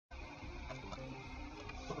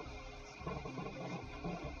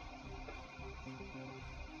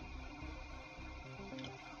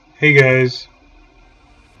Hey guys,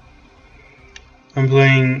 I'm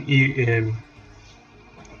playing Eve.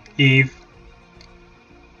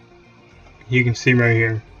 You can see right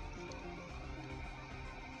here.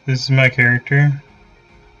 This is my character.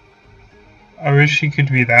 I wish he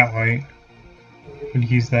could be that white, but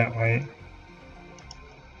he's that white.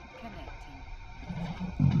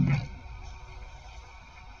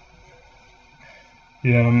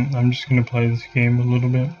 Yeah, I'm just gonna play this game a little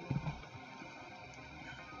bit.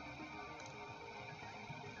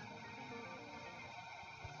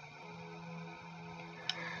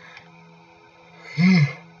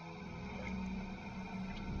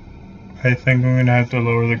 I think I'm gonna have to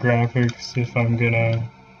lower the graphics if I'm gonna.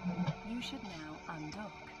 You should now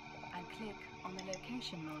undock and click on the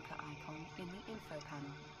location marker icon in the info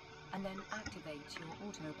panel, and then activate your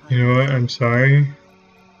autopilot. You know what? I'm sorry,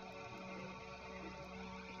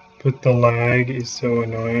 but the lag is so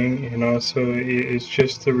annoying, and also it's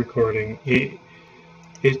just the recording.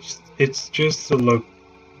 It's just the look,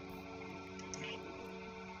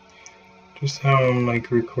 just how I'm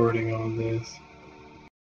like recording all this.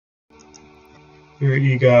 Your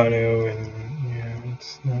Elgato, and yeah,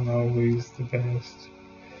 it's not always the best.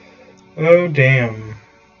 Oh damn.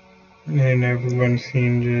 And everyone's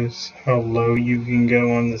seen just how low you can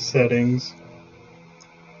go on the settings.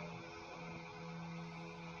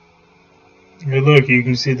 Hey look, you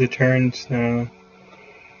can see the turns now.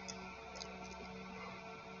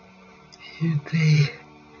 I'm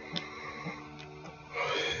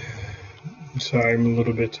sorry, I'm a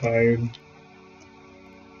little bit tired.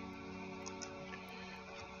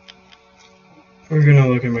 We're gonna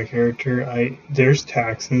look at my character. There's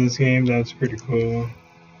tax in this game, that's pretty cool.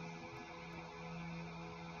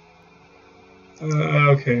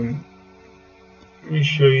 Okay. Let me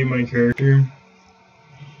show you my character.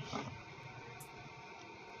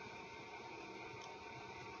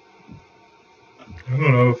 I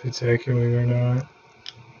don't know if it's accurate or not.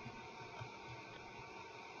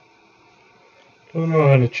 Don't know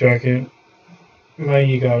how to check it. My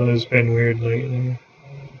Elgato's been weird lately.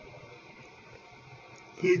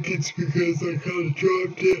 I think it's because I kinda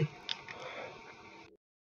dropped it.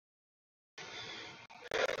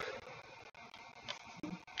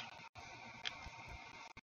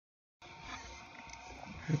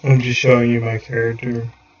 I'm just showing you my character.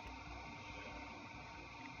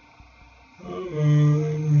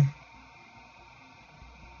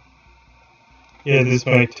 Yeah, this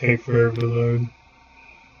might take forever to load.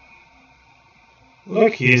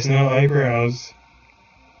 Look, he has no eyebrows.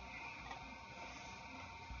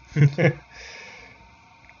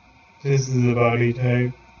 This is the body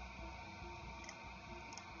type.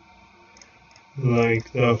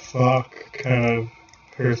 Like, the fuck kind of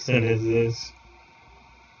person is this?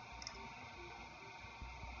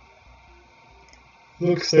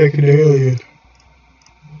 Looks like an alien.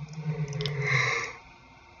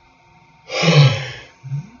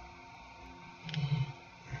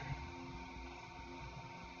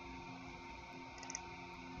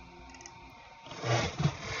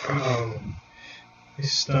 Oh,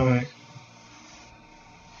 his stomach.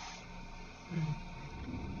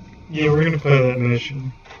 Yeah, we're gonna play that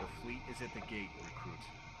mission. The fleet is at the gate, recruit.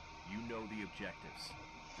 You know the objectives.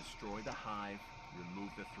 Destroy the hive,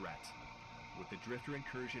 remove the threat. With the drifter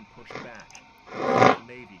incursion pushed back, the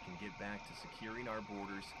Navy can get back to securing our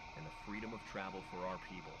borders and the freedom of travel for our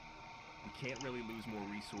people. We can't really lose more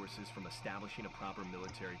resources from establishing a proper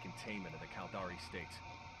military containment of the Caldari state.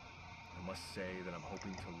 I must say that I'm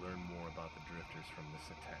hoping to learn more about the drifters from this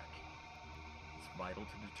attack. It's vital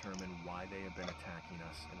to determine why they have been attacking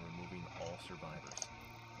us and removing all survivors.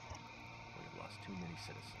 We have lost too many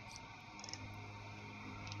citizens.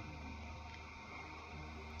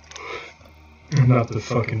 I'm not the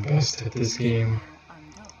fucking best at this game.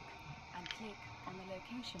 Undock and click on the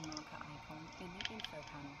location marker icon in the info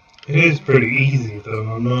panel. It is pretty easy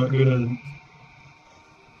though, I'm not gonna...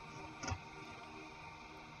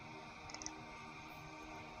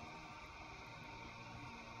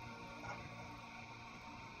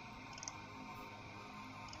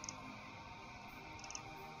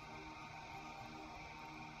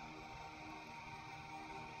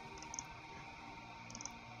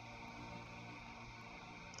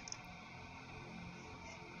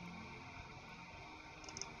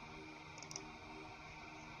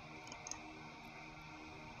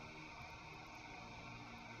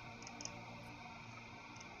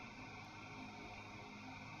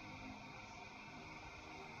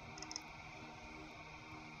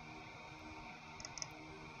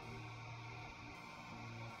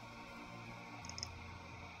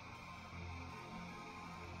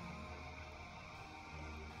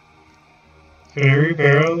 Can I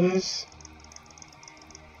rebarrel this?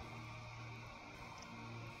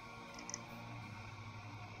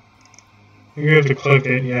 You have to click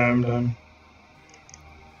it. Yeah, I'm done.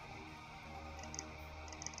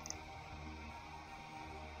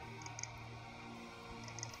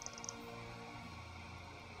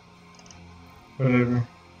 Whatever.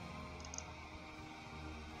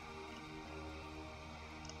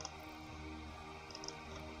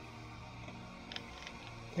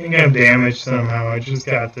 I think I'm damaged somehow. I just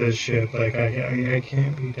got this ship. Like, I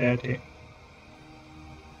can't be that damn.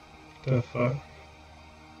 The fuck?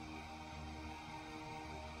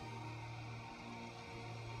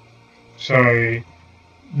 Sorry.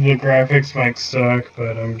 The graphics might suck,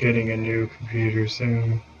 but I'm getting a new computer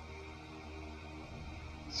soon.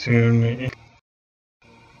 Soon.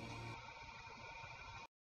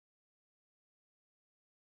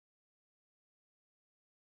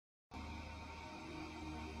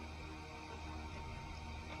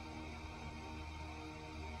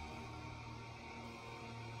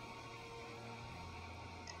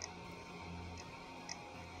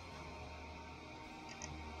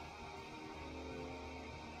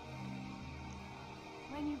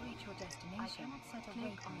 When you reach your destination, set a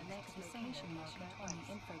click on the next location marker on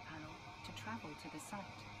the info panel to travel to the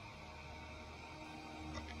site.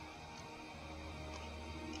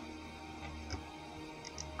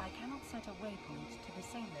 I cannot set a waypoint to the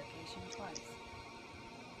same location twice.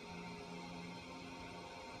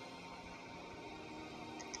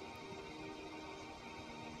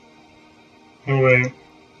 Oh wait.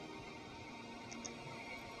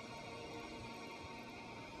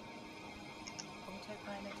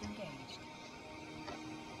 Autopilot engaged.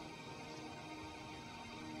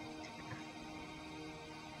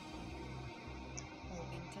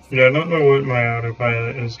 Yeah, I don't know what my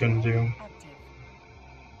autopilot is gonna do. Active.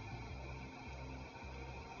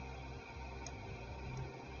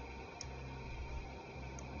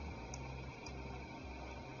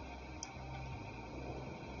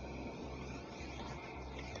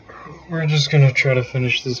 We're just gonna try to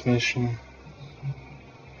finish this mission.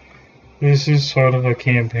 This is sort of a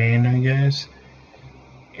campaign, I guess,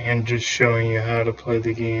 and just showing you how to play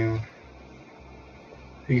the game.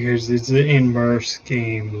 Because it's an immersed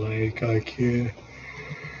game, like, I can't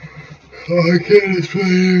explain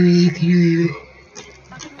everything to you.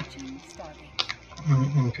 Approaching Stargate.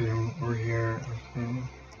 Oh, okay, we're here. Okay.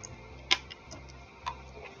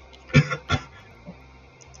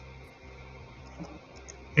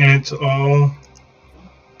 And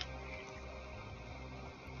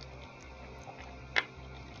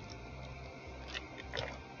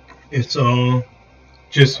it's all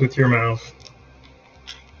just with your mouth.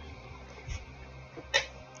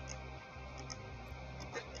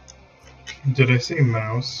 Did I say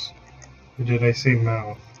mouse? Or did I say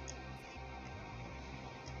mouth?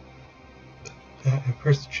 I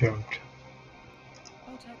pressed jumped.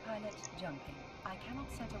 Autopilot jumping. I cannot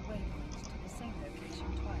set a waypoint to the same location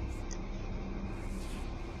twice.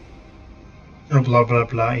 Oh, blah blah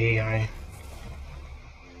blah AI.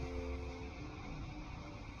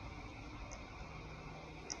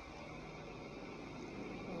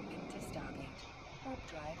 Warping to Stargate. Warp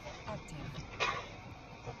drive active.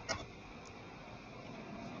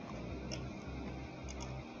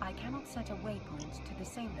 I cannot set a waypoint to the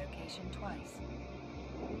same location twice.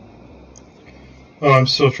 Oh, I'm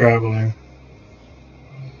still traveling.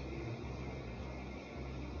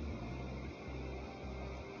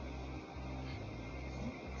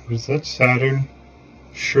 Was that Saturn?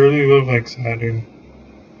 Surely looked like Saturn.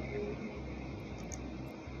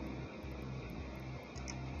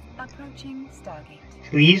 Approaching Stargate.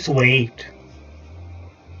 Please wait.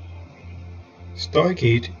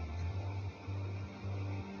 Stargate?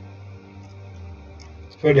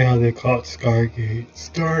 It's funny how they call it Stargate.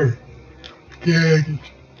 Stargate.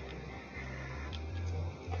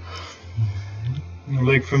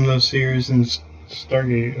 Like from those series in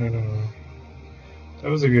Stargate, I don't know. That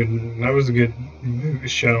was a good movie,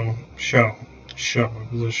 show.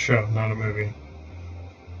 It was a show, not a movie.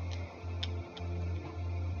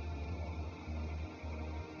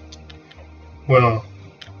 Well,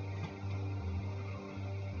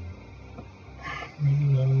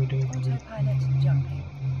 reloading. Autopilot jumping.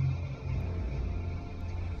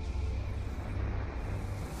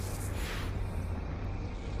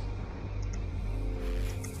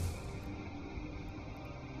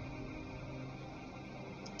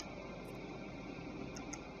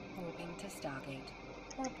 Warping to Stargate.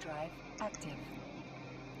 Warp drive active.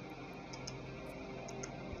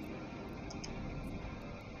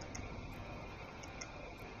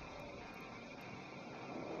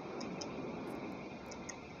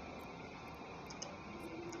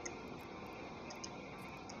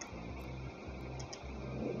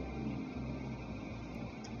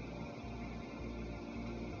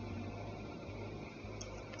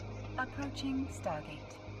 Approaching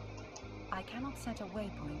Stargate. I cannot set a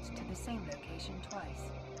waypoint to the same location twice.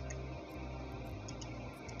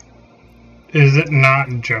 Is it not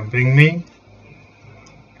jumping me?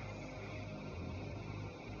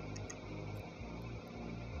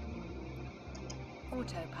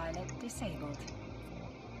 Autopilot disabled.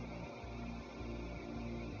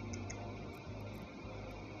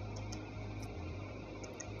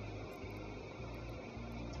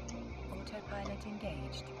 Autopilot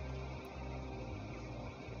engaged.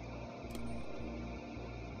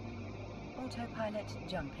 Autopilot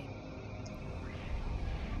jumping.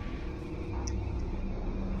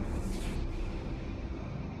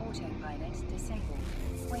 Autopilot disabled.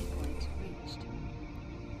 Waypoint reached.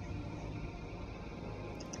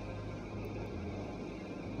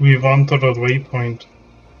 We've entered a waypoint.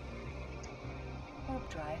 Warp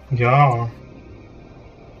drive. Yeah.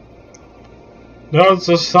 That's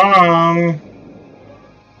a song!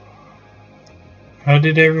 How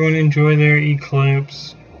did everyone enjoy their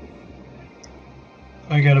eclipse?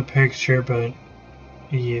 I got a picture, but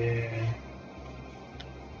yeah.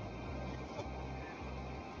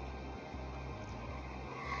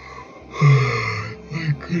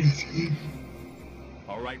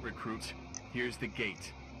 Alright, recruits, here's the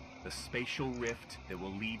gate. The spatial rift that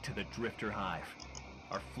will lead to the Drifter Hive.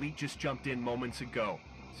 Our fleet just jumped in moments ago,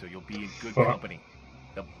 so you'll be in good company.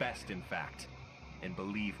 The best, in fact. And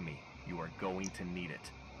believe me, you are going to need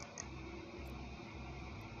it.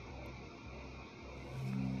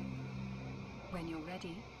 When you're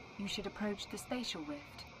ready, you should approach the spatial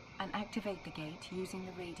rift and activate the gate using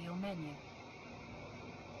the radial menu.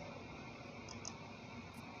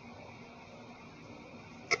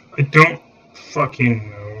 I don't fucking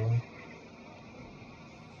know.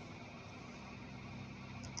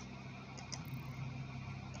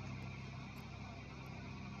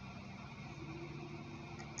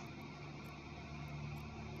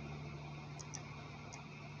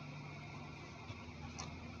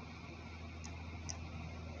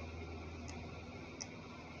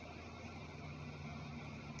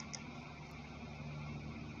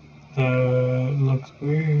 Looks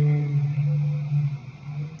weird.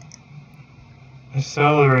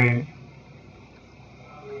 Accelerate.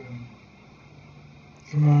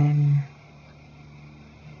 Come on.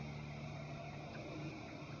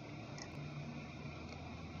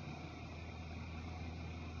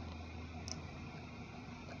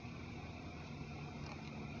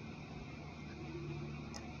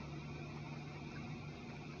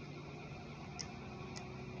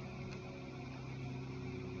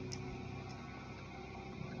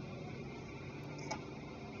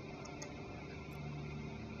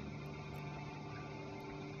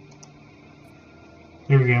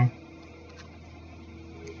 There we go.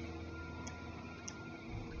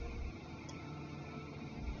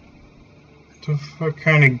 What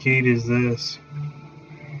kind of gate is this?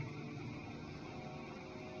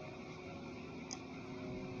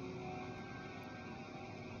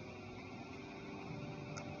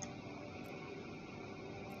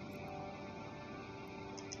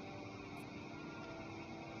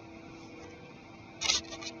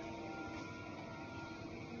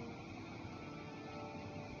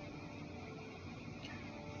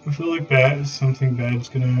 I feel like something bad's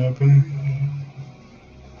gonna happen.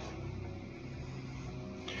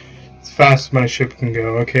 As fast as my ship can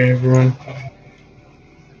go, okay, everyone?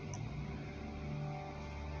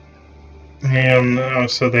 And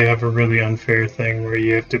also they have a really unfair thing where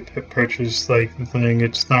you have to purchase, like, the thing.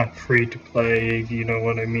 It's not free to play, you know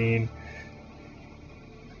what I mean?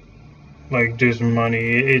 Like, there's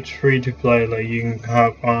money. It's free to play, like, you can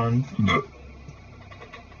hop on.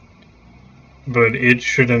 But it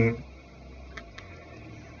shouldn't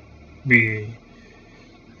be...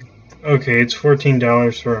 Okay, it's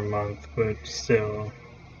 $14 for a month, but still...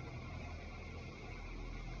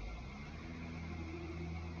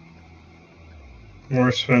 More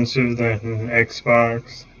expensive than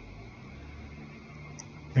Xbox.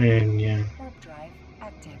 And yeah. Warp drive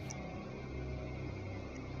active.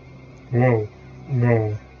 Whoa.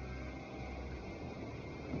 Whoa.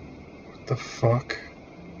 What the fuck?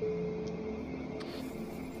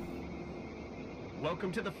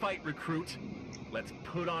 Welcome to the fight, recruit. Let's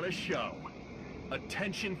put on a show.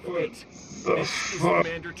 Attention, fleet. This is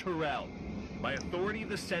Commander Terrell. By authority of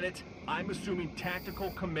the Senate, I'm assuming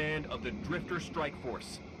tactical command of the Drifter Strike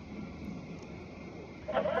Force.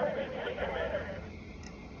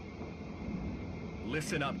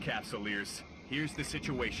 Listen up, Capsuleers. Here's the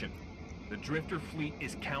situation. The Drifter fleet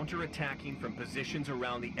is counter-attacking from positions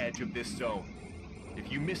around the edge of this zone. If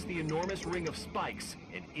you miss the enormous ring of spikes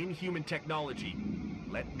and inhuman technology,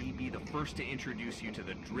 let me be the first to introduce you to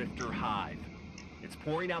the Drifter Hive. It's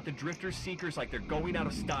pouring out the Drifter Seekers like they're going out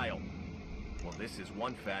of style. Well, this is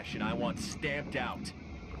one faction I want stamped out,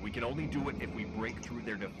 but we can only do it if we break through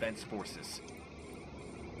their defense forces.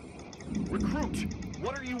 Recruit!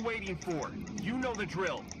 What are you waiting for? You know the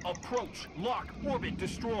drill. Approach, lock, orbit,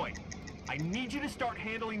 destroy. I need you to start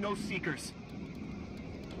handling those Seekers.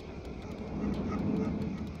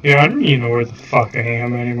 Yeah, I don't even know where the fuck I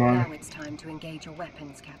am anymore. Now it's time to engage your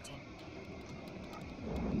weapons, Captain.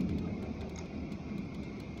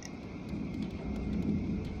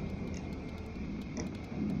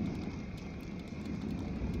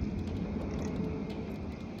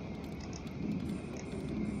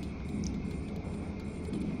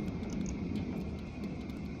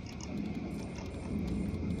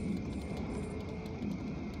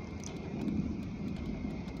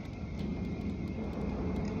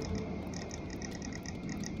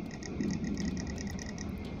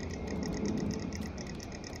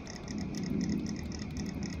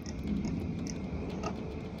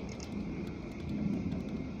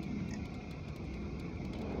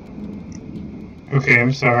 Okay,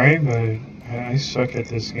 I'm sorry, but I suck at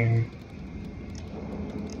this game.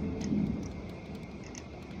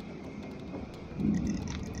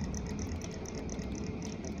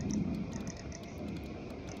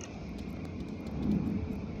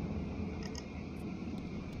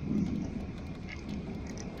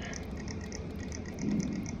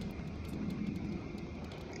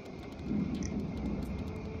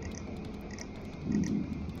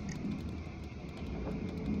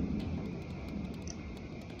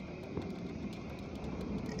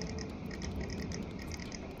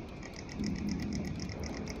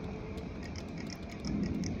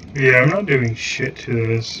 Yeah, I'm not doing shit to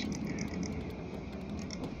this.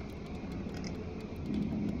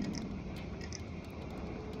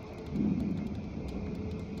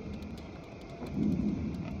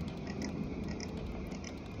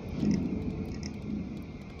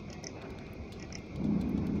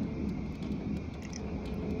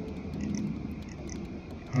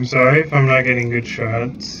 I'm sorry if I'm not getting good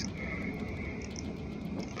shots,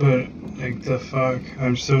 but like the fuck,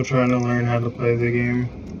 I'm still trying to learn how to play the game.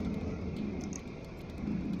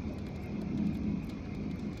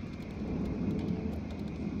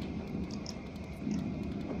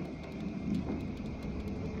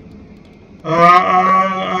 Oh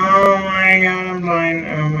my god, I'm blind.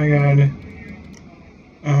 Oh my god.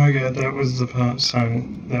 Oh my god, that was the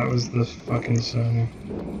sun. That was the fucking sun.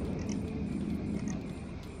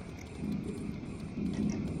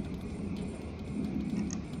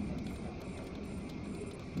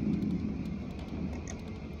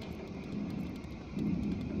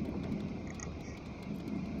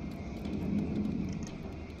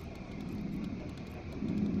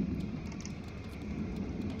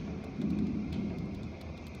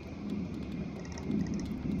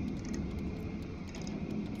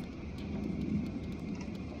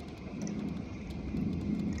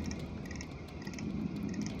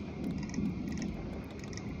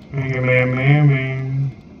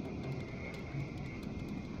 Man.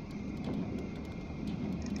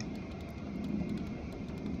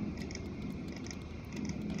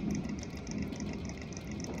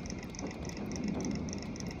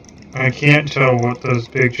 I can't tell what those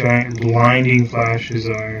big giant blinding flashes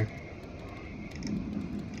are.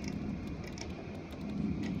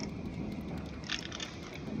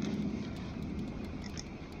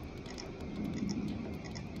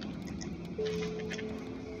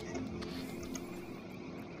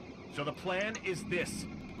 So the plan is this.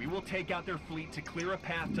 We will take out their fleet to clear a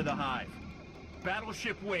path to the Hive.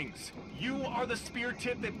 Battleship Wings, you are the spear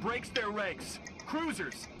tip that breaks their ranks.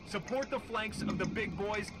 Cruisers, support the flanks of the big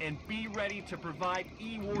boys and be ready to provide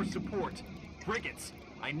E-War support. Frigates,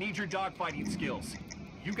 I need your dogfighting skills.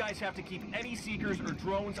 You guys have to keep any Seekers or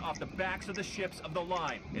drones off the backs of the ships of the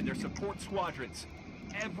line and their support squadrons.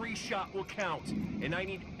 Every shot will count, and I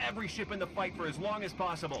need every ship in the fight for as long as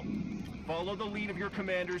possible. Follow the lead of your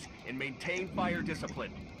commanders and maintain fire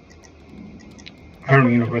discipline. I don't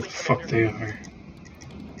even know where the fuck they are.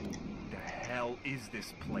 The hell is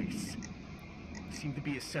this place? They seem to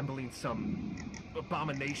be assembling some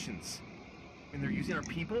abominations. And they're using our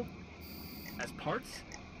people as parts?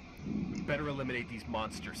 We better eliminate these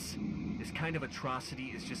monsters. This kind of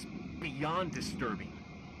atrocity is just beyond disturbing.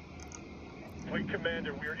 Fleet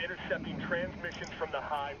Commander, we are intercepting transmissions from the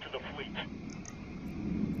Hive to the fleet.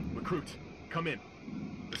 Recruit, come in.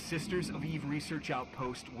 The Sisters of Eve Research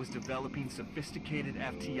Outpost was developing sophisticated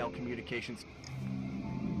FTL communications.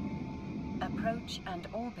 Approach and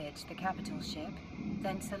orbit the capital ship,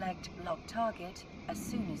 then select Lock Target as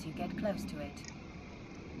soon as you get close to it.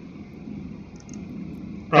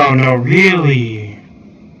 Oh no, really?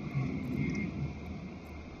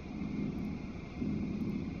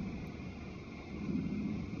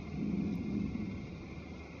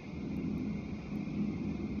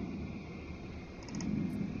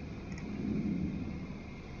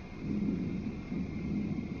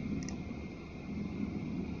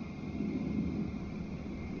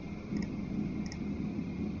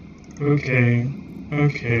 Okay,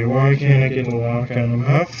 okay, why can't I get a lock on him?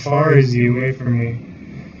 How far is he away from me?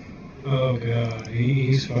 Oh god,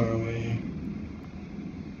 he's far away.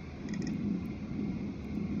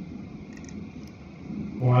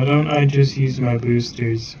 Why don't I just use my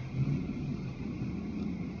boosters?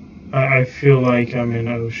 I feel like I'm in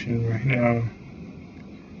ocean right now.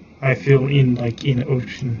 I feel in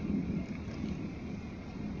ocean.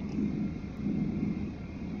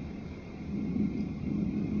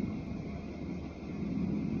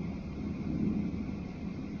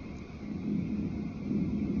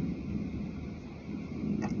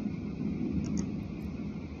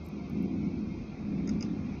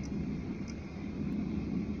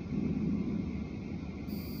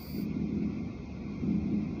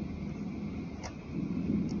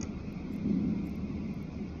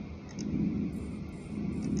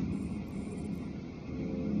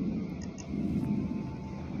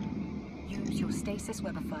 Use your stasis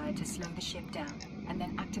webifier to slow the ship down, and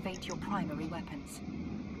then activate your primary weapons.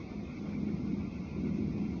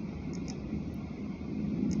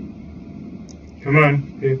 Come on,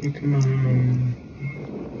 baby, come on.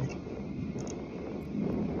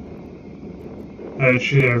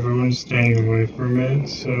 Actually, everyone's staying away from it,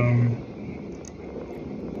 so...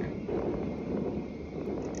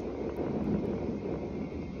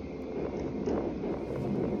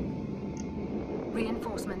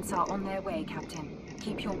 Reinforcements are on their way, Captain.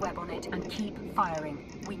 Keep your web on it and keep firing.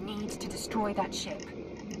 We need to destroy that ship.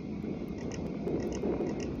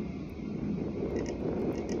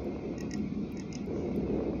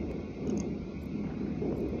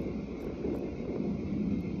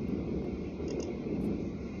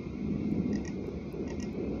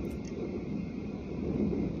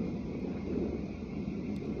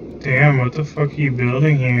 Damn, what the fuck are you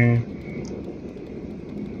building here?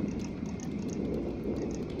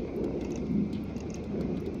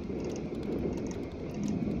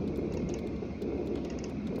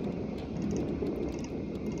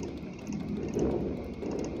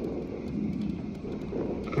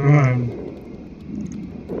 Come on.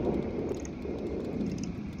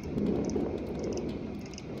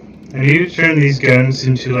 I need to turn these guns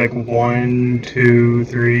into like 1, 2,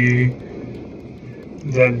 3.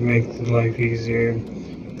 That'd make the life easier.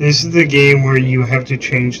 This is the game where you have to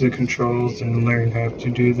change the controls and learn how to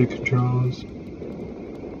do the controls.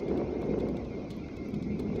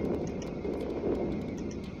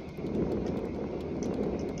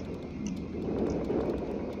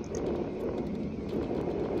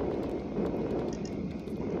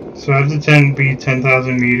 So I have to be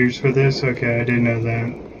 10,000 meters for this? Okay, I didn't know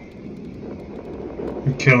that.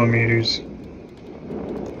 Kilometers.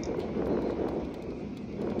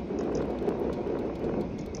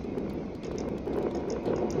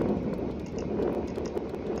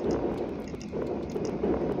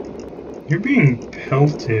 You're being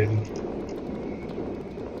pelted.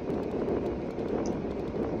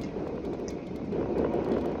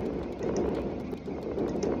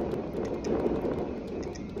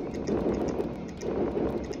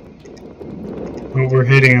 Oh, we're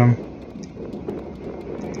hitting him.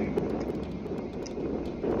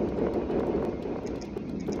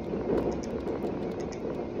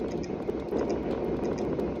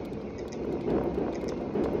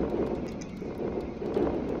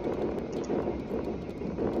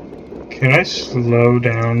 Can I slow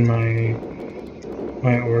down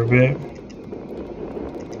my orbit?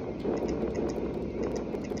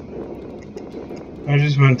 I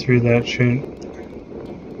just went through that shit.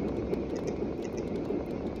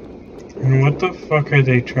 And what the fuck are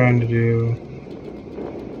they trying to do?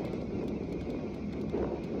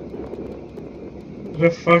 Is it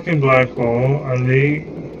a fucking black hole? Are they...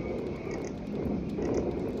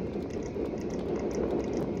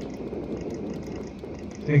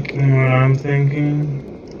 thinking what I'm thinking?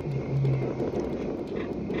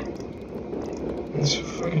 I'm so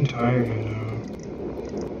fucking tired right now.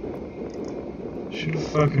 Should've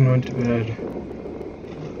fucking went to bed.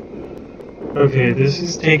 Okay, this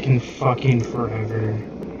is taking fucking forever.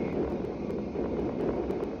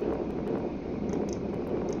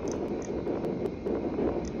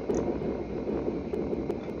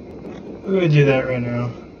 I'm gonna do that right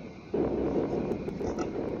now.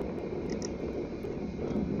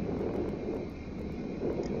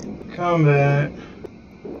 combat.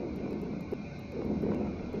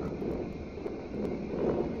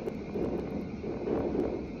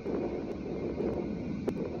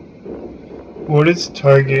 What is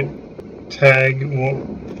target tag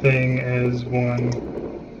thing as 1?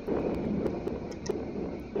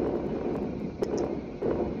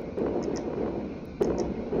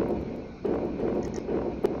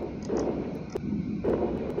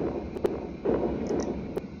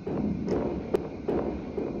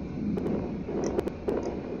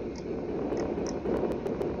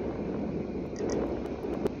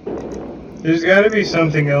 There's gotta be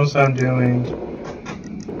something else I'm doing.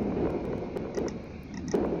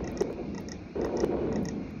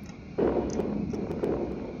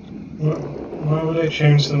 Why would I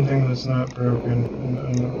change something that's not broken?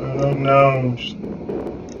 I don't know.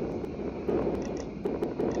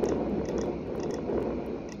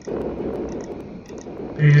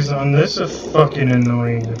 Because on this a fucking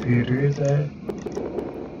annoying computer that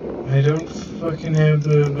I don't fucking have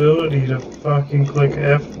the ability to fucking click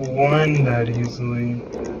F1 that easily.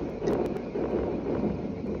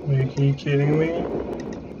 Like, are you kidding me?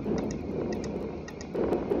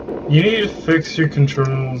 You need to fix your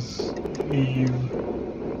controls, Eve.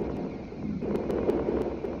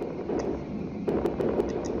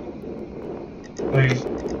 Like,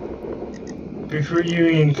 before you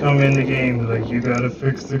even come in the game, like, you gotta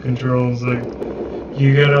fix the controls, like,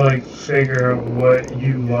 you gotta, like, figure out what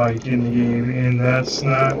you like in the game, and that's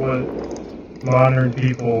not what modern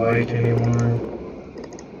people like anymore.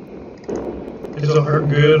 It's a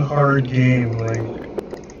good, hard game, like,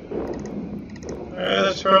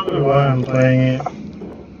 that's probably why I'm playing it.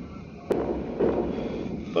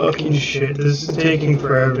 Fucking shit, this is taking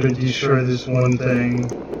forever to destroy this one thing.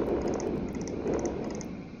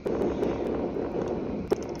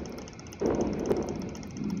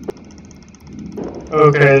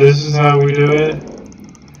 Okay, this is how we do it.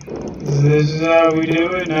 This is how we do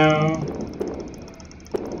it now.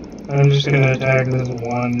 I'm just gonna attack this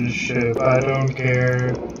one ship. I don't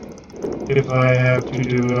care if I have to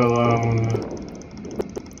do it alone.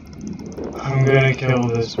 I'm gonna kill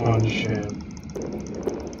this one ship.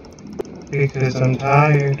 Because I'm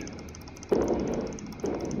tired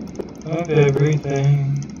of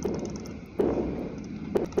everything.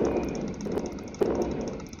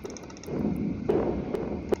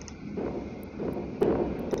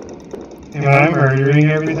 Am I murdering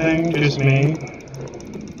everything? Just me?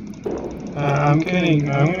 I'm gonna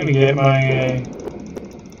get my,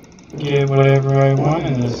 get whatever I want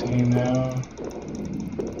in this game now.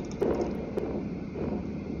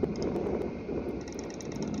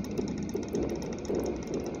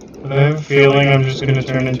 But I have a feeling I'm just gonna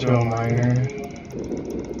turn into a miner.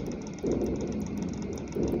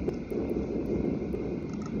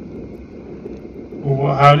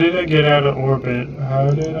 Well, how did I get out of orbit?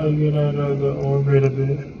 How did I get out of the orbit a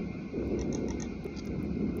bit?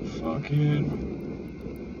 Fuck it.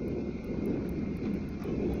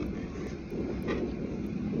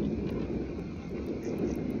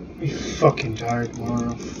 Be fucking tired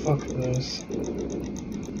tomorrow. Fuck this.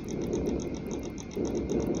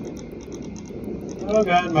 Oh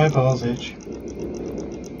god, my balls itch.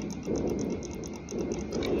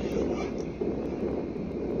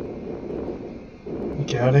 You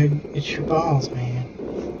gotta itch your balls, man.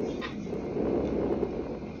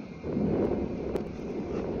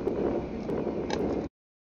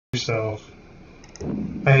 Yourself.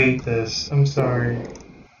 I hate this. I'm sorry.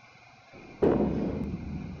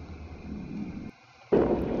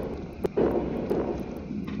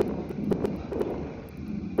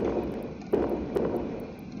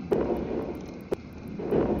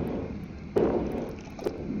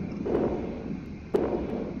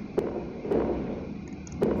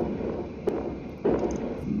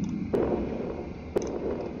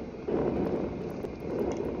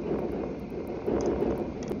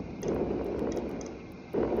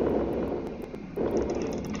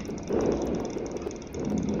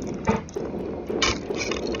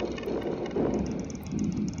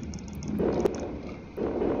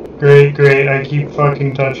 Great, great, I keep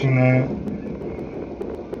fucking touching that.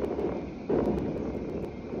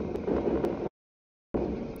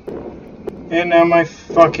 And now my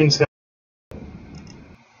fucking set.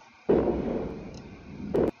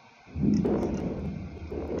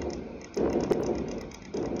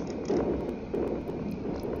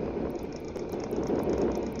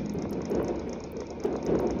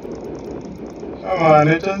 Come on,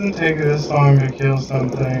 it doesn't take this long to kill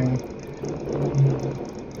something.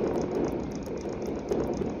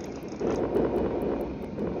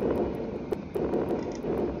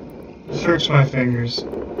 Search my fingers.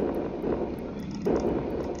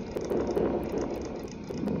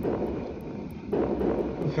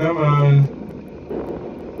 Come on.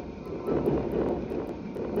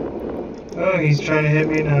 Oh, he's trying to hit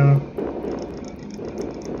me now.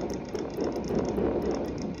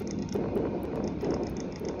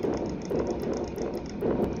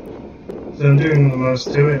 So I'm doing the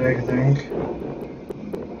most to it, I think.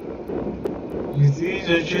 These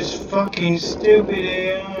are just fucking stupid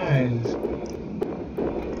AIs.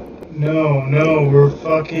 No, no, we're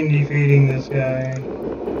fucking defeating this guy.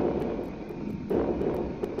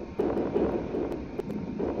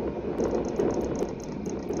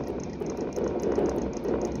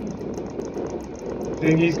 I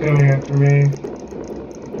think he's coming after me.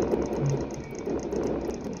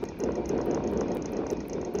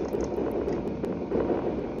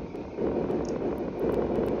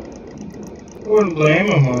 I wouldn't blame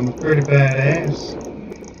him, I'm pretty badass.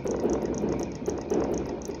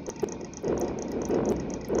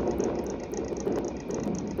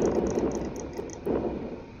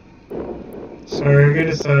 Sorry, I get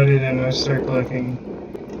excited and I start clicking.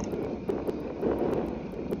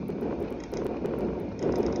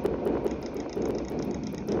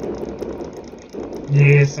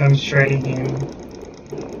 Yes, I'm shredding him.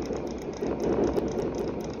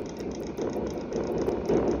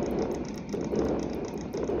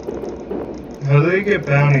 How do they get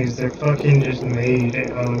bounties? They're fucking just made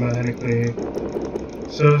automatically.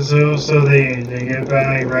 So they get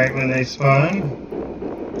bounty right when they spawn?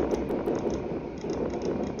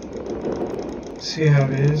 See how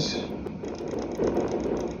it is.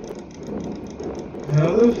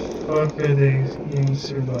 How the fuck are they even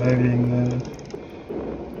surviving that?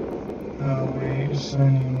 Oh wait, it's not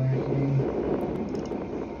even working.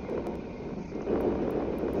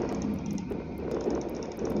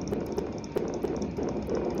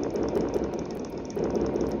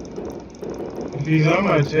 If he's on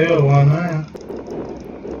my tail, why not?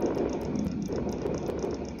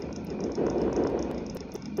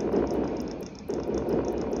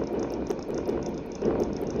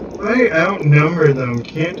 I outnumber them.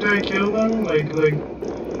 Can't I kill them? Like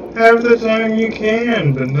half the time you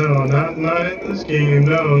can, but no, not in this game.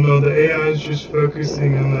 No, the AI is just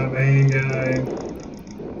focusing on that main guy.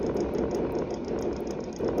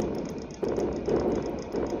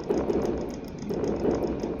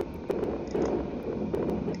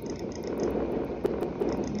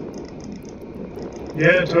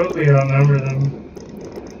 Yeah, totally outnumber them.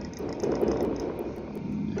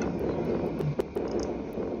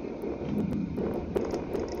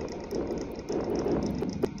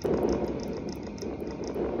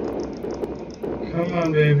 Come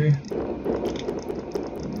on, baby.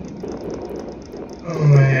 Oh,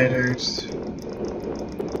 my head hurts.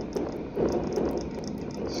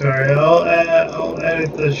 Sorry, I'll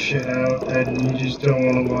edit this shit out that you just don't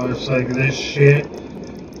want to watch, like this shit.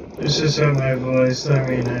 This is not my voice. I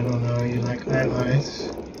mean, I don't know. You like my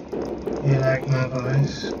voice? You like my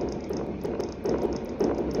voice?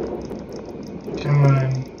 Come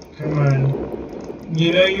on, come on.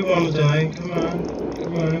 You know you want to die. Come on,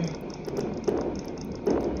 come on.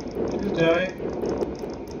 Just die.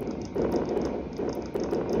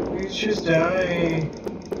 Please just die.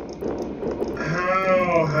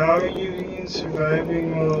 How are you even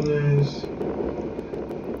surviving all this?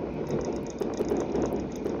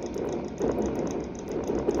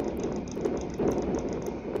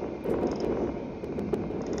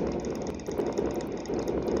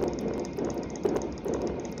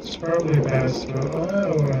 It's probably past, but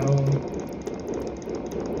oh well.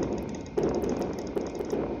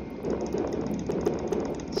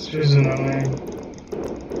 It's just annoying.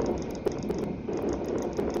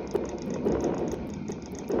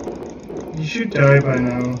 You should die by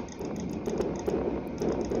now.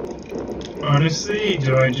 Honestly,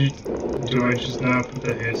 do I just not put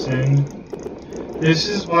the hits in? This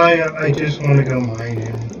is why I just want to go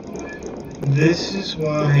mining. This is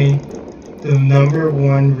why the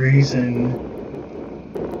 #1 reason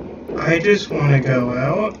I just want to go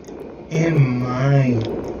out and mine.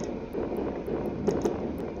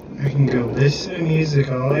 I can go listen to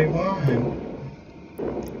music all I want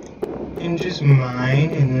and just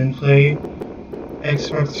mine and then play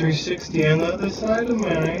Xbox 360 on the other side of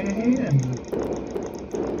my hand.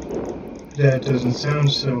 That doesn't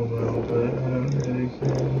sound so well, but I don't really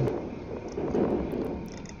care.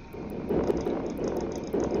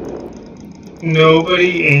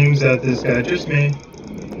 Nobody aims at this guy, just me.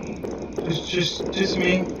 Just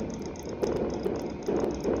me.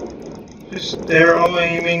 They're all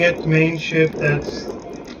aiming at the main ship that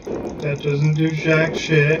doesn't do jack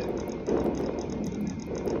shit.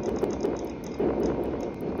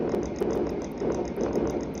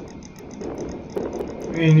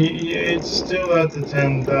 I mean, it's still at the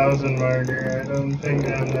 10,000 marker. I don't think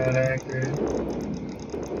I'm that accurate.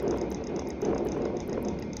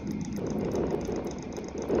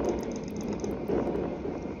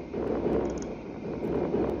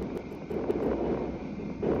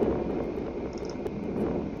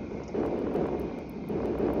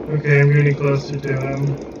 Okay, I'm getting closer to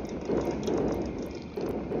him.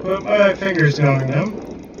 But my finger's going numb.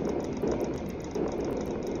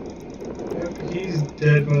 Yep, he's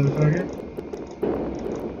dead, motherfucker.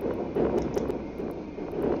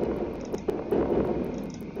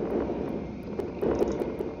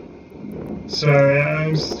 Sorry,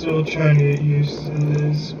 I'm still trying to get used to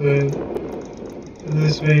this, but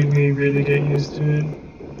this made me really get used to it.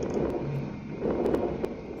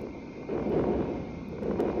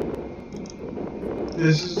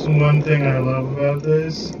 This is one thing I love about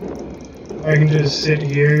this. I can just sit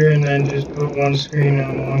here and then just put one screen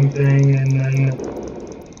on one thing and then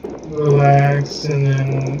relax and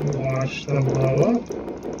then watch them blow up.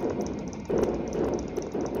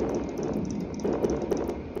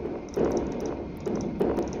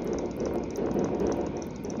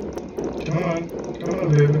 Come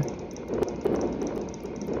on, baby.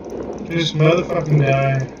 Just motherfucking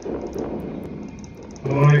die.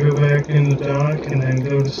 I want to go back in the dock and then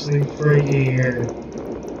go to sleep for a year.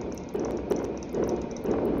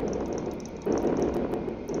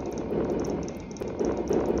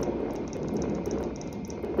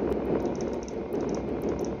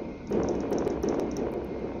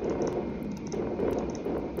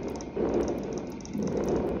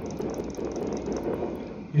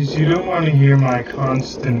 Because you don't want to hear my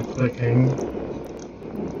constant clicking.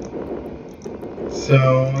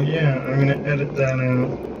 So, yeah, I'm gonna edit that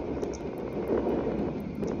out.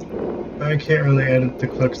 I can't really edit the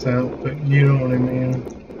clicks out, but you know what I mean.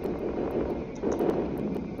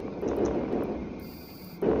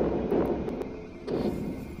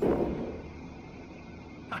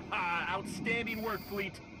 Outstanding work,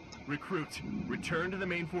 Fleet. Recruit, return to the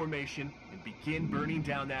main formation and begin burning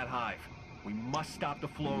down that hive. We must stop the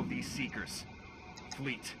flow of these seekers.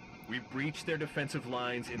 Fleet, we've breached their defensive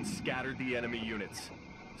lines and scattered the enemy units.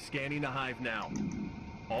 Scanning the hive now.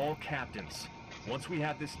 All captains. Once we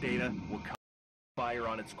have this data, we'll fire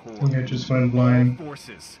on its core. I just went blind. All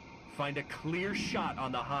forces, find a clear shot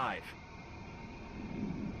on the hive.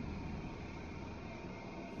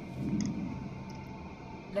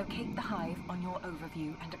 Locate the hive on your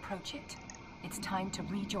overview and approach it. It's time to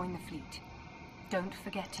rejoin the fleet. Don't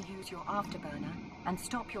forget to use your afterburner and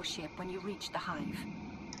stop your ship when you reach the hive.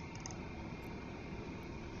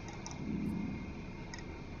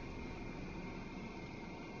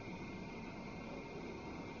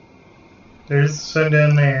 There's the sun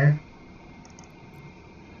down there.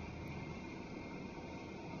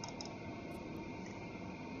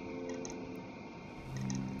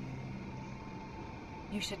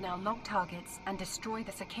 You should now lock targets and destroy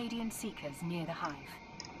the Circadian Seekers near the hive.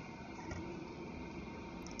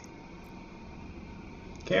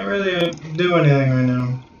 Can't really do anything right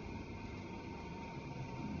now.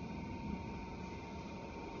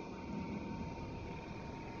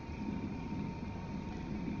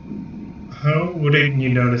 How wouldn't you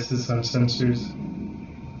notice this on sensors?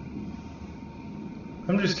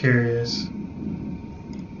 I'm just curious.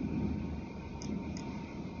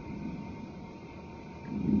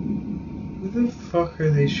 Who the fuck are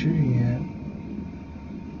they shooting at?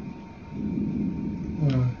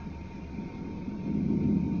 Oh.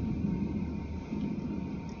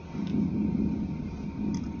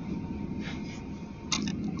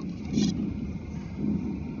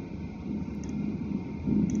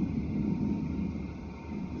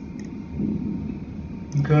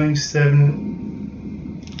 Going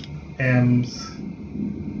 7 Ms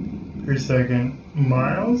per second.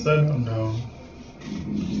 Miles? I don't know.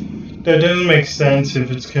 That doesn't make sense if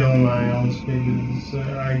it's kilomiles, because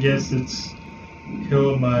I guess it's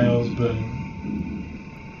kilomiles, but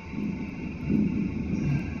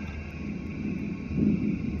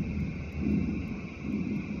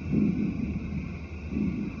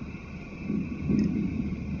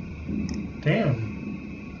damn.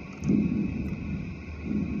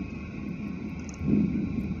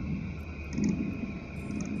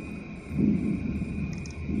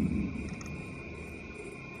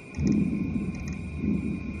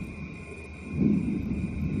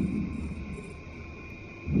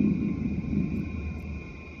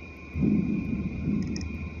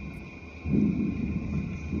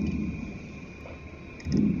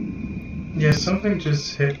 Yeah, something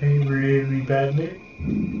just hit me really badly.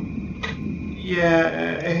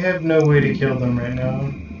 Yeah, I have no way to kill them right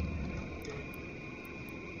now.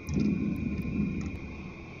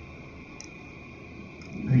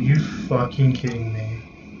 fucking kidding me?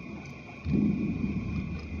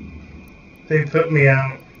 They put me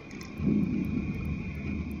out.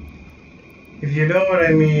 If you know what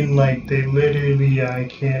I mean, like, they literally, I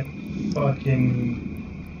can't fucking...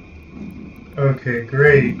 Okay,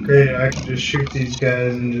 great, I can just shoot these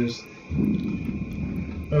guys and just...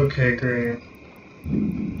 Okay, great.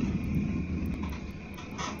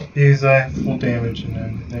 Because I have full damage and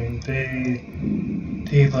everything.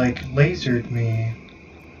 They like, lasered me.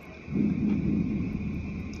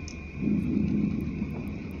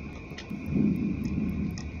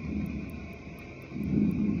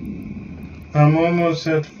 I'm almost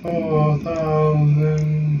at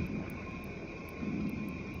 4,000.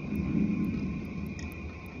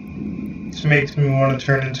 This makes me want to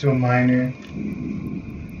turn into a miner.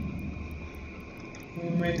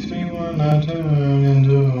 It makes me want to turn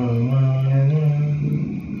into a miner.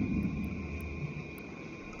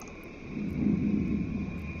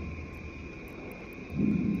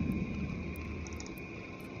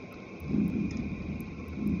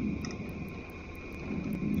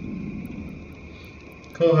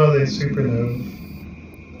 Cool how they supernova.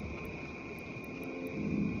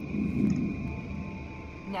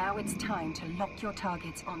 Now it's time to lock your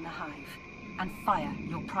targets on the hive and fire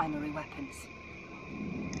your primary weapons.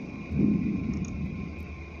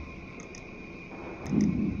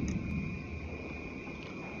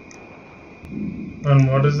 On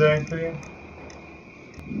what exactly?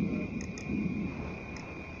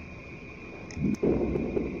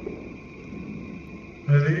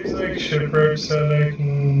 Are these like shipwrecks that I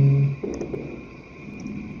can...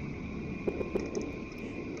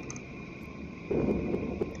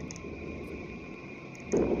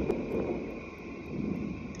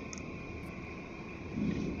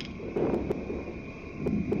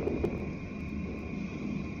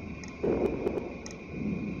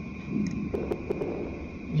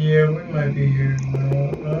 Yeah, we might be here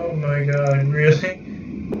now. Oh my god, really?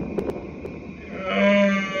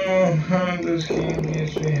 Oh, this game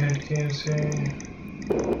gives me head cancer.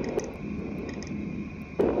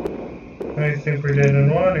 I think we're dead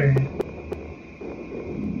in water.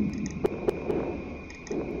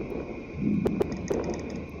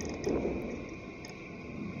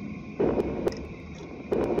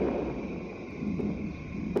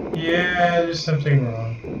 Yeah, there's something wrong.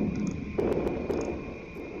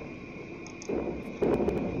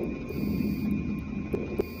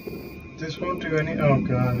 This won't do any. Oh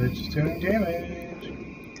god, it's doing damage.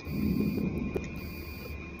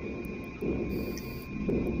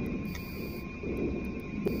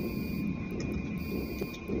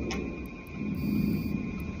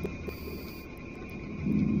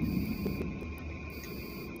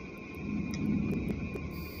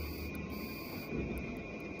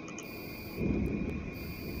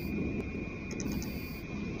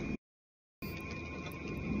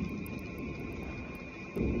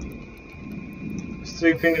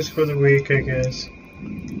 Sleeping is for the weak, I guess.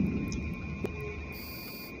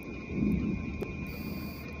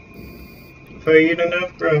 If I eat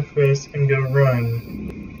enough breakfast and go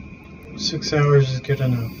run, 6 hours is good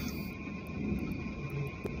enough.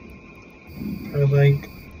 I like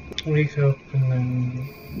wake up and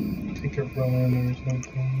then take a run or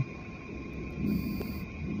something.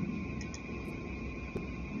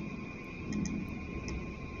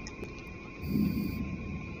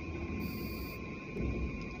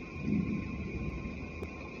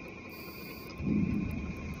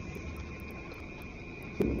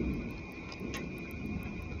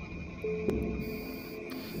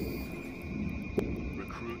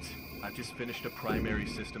 I've just finished a primary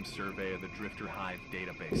system survey of the Drifter Hive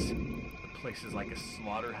database. The place is like a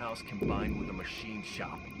slaughterhouse combined with a machine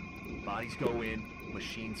shop. Bodies go in,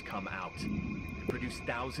 machines come out. We produce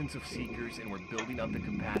thousands of Seekers and we're building up the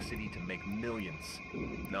capacity to make millions.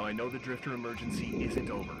 Now I know the Drifter emergency isn't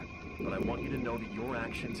over, but I want you to know that your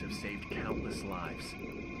actions have saved countless lives.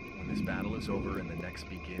 When this battle is over and the next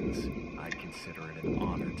begins, I'd consider it an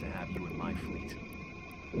honor to have you in my fleet.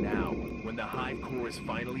 Now, when the Hive core is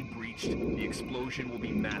finally breached, the explosion will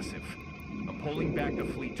be massive. I'm pulling back the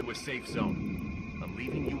fleet to a safe zone. I'm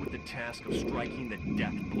leaving you with the task of striking the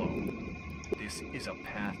death blow. This is a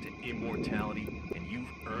path to immortality, and you've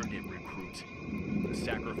earned it, recruit. The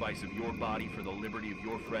sacrifice of your body for the liberty of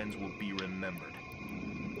your friends will be remembered.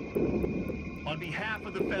 On behalf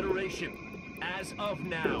of the Federation, as of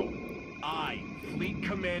now, I, Fleet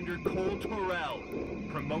Commander Cole Torrell,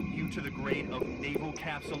 promote you to the grade of Naval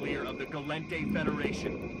Capsuleer of the Galente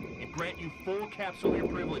Federation and grant you full Capsuleer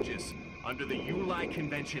privileges under the LIKE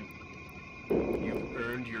Convention. You've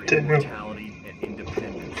earned your immortality and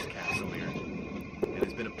independence, Capsuleer. It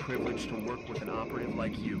has been a privilege to work with an operative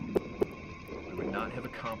like you. not have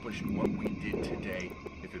accomplished what we did today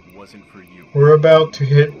if it wasn't for you. We're about to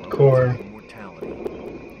hit Welcome core. to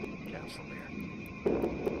immortality, Capsule Bear.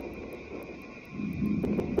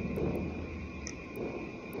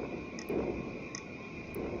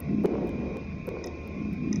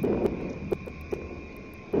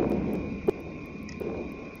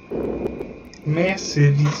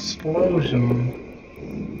 Massive explosion.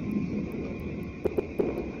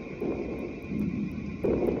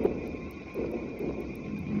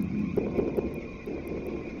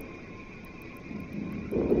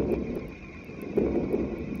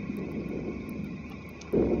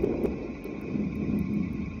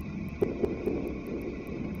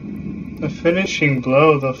 The finishing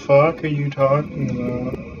blow, the fuck are you talking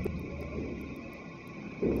about?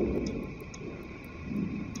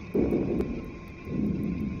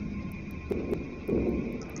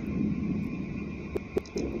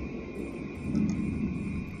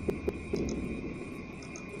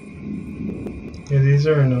 Yeah, these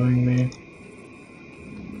are annoying me.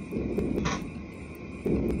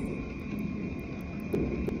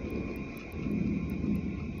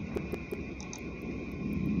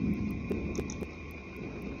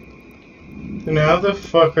 And how the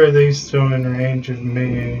fuck are they still in range of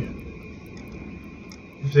me?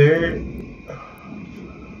 If they're...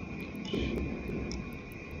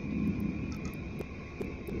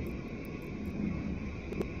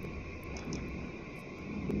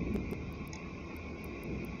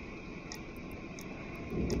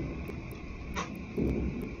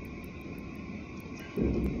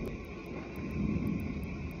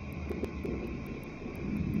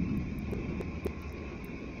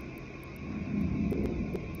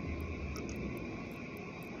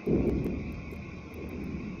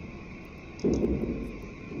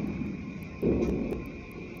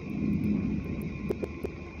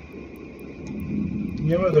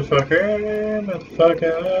 You motherfucker,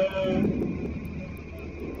 motherfucker.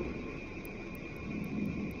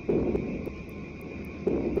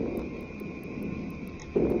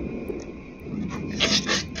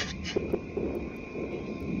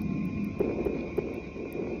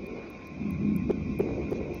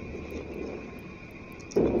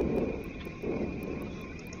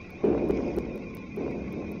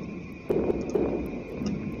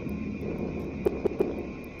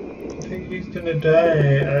 I think he's gonna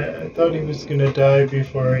die. I thought he was gonna die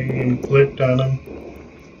before I even clicked on him.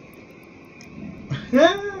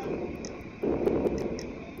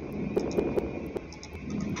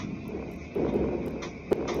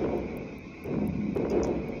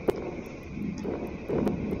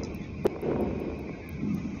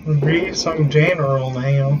 Be some general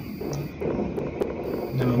now.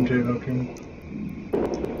 No, I'm joking.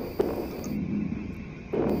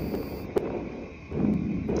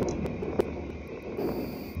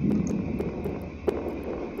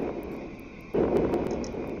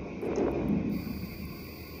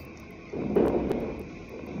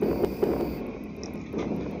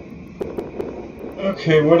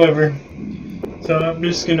 Okay, whatever. So I'm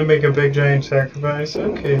just gonna make a big giant sacrifice.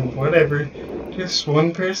 Okay, whatever. Just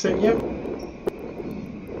one person? Yep.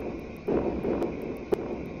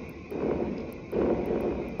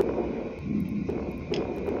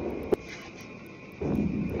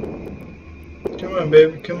 Come on,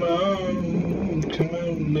 baby, come on. Come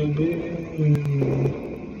on, baby.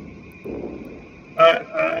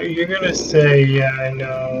 You're gonna say, yeah, I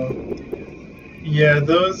know. Yeah,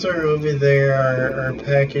 those are over there are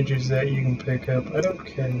packages that you can pick up. I don't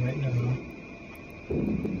care right now.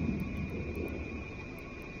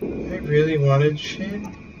 I really wanted shit.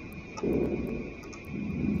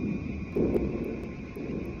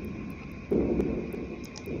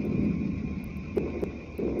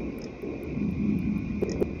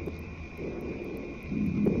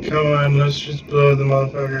 Come on, let's just blow the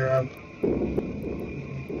motherfucker up.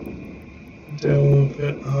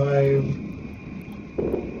 Delphid Hive.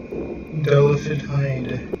 Delphid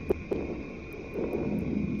Hide.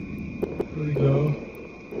 Here we go.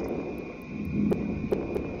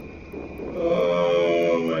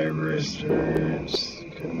 Oh, my wrist hurts.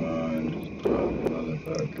 Come on, just blow the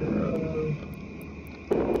motherfucker up.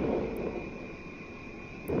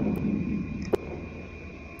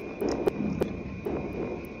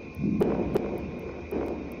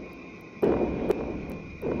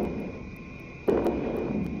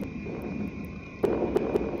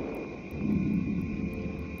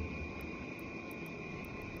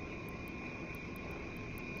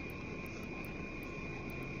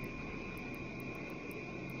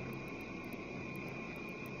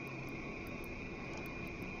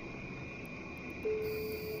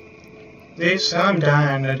 This I'm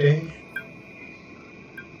dying today.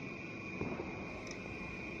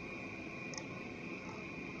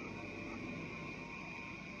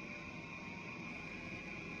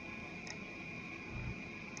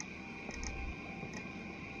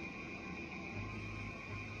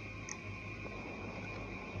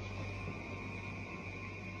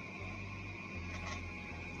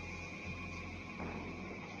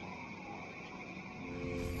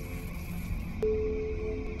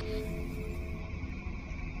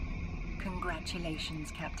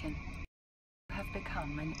 Congratulations, Captain. You have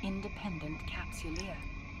become an independent capsuleer.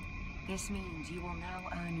 This means you will now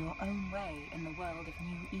earn your own way in the world of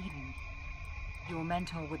New Eden. Your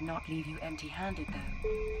mentor would not leave you empty-handed, though.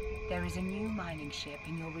 There is a new mining ship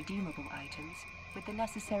in your redeemable items with the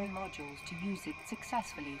necessary modules to use it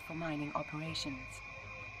successfully for mining operations.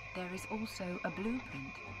 There is also a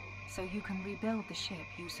blueprint, so you can rebuild the ship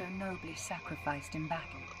you so nobly sacrificed in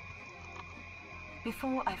battle.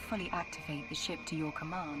 Before I fully activate the ship to your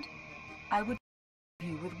command, I would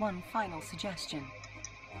leave you with one final suggestion.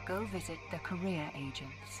 Go visit the career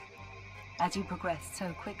agents. As you progressed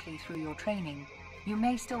so quickly through your training, you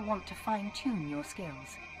may still want to fine-tune your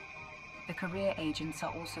skills. The career agents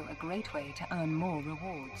are also a great way to earn more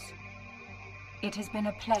rewards. It has been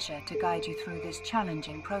a pleasure to guide you through this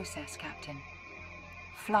challenging process, Captain.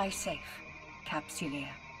 Fly safe, Capsuleer.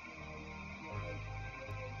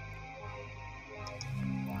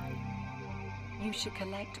 You should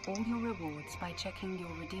collect all your rewards by checking your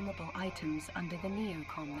redeemable items under the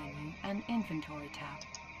Neocom menu and Inventory tab.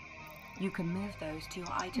 You can move those to your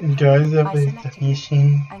item panel by selecting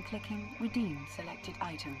them and clicking Redeem Selected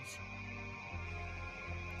Items.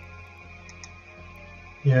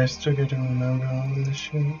 Yeah, I still gotta remember all this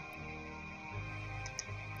shit.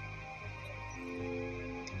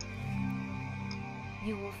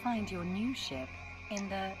 You will find your new ship in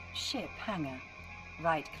the Ship Hangar.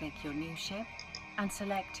 Right-click your new ship and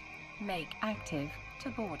select Make Active to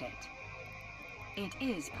board it. It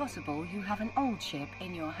is possible you have an old ship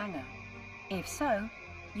in your hangar. If so,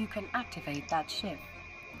 you can activate that ship.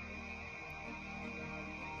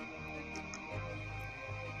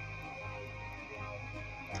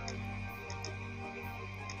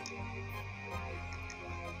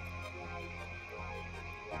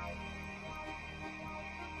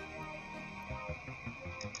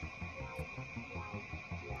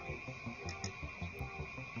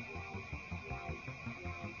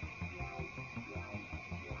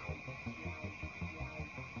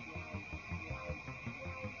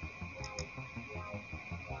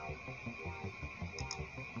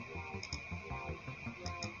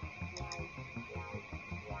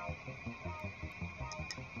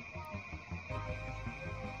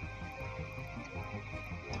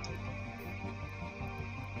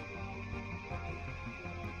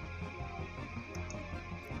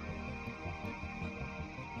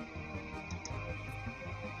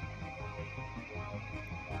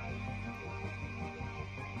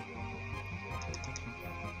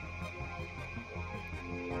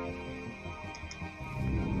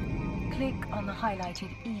 Click on the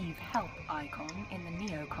highlighted Eve Help icon in the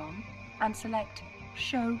Neocom and select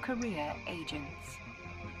Show Career Agents.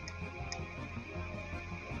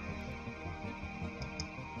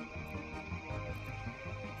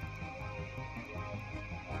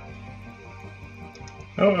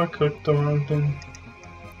 Oh, I clicked the wrong thing.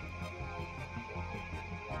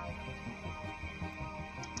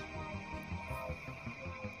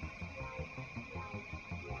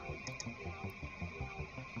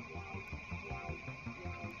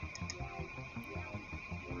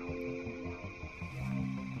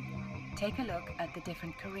 Take a look at the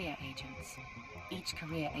different career agents. Each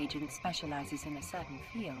career agent specializes in a certain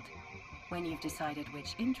field. When you've decided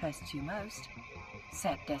which interests you most,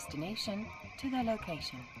 set destination to their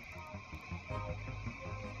location.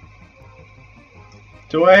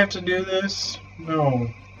 Do I have to do this? No.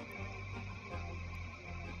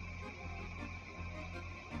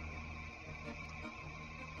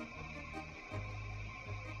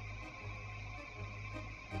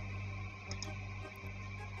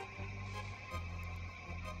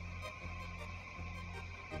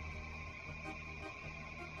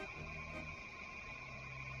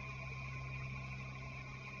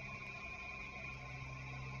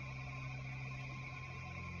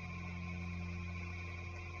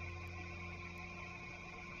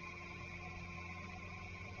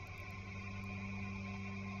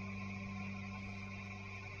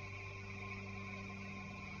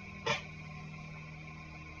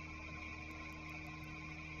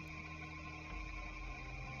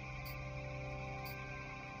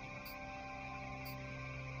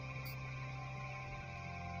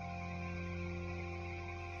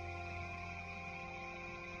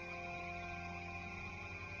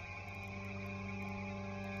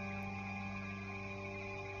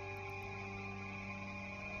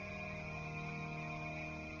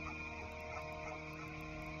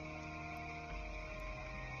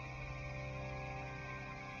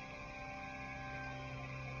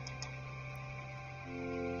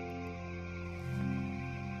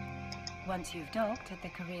 Once you've docked at the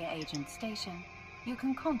career agent station, you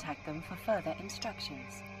can contact them for further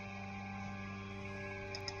instructions.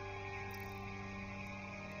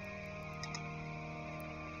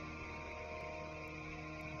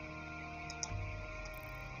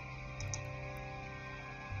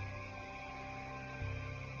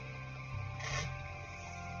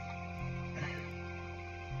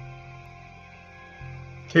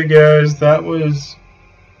 Okay guys, that was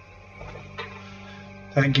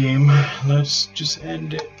that game. Let's just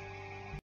end it.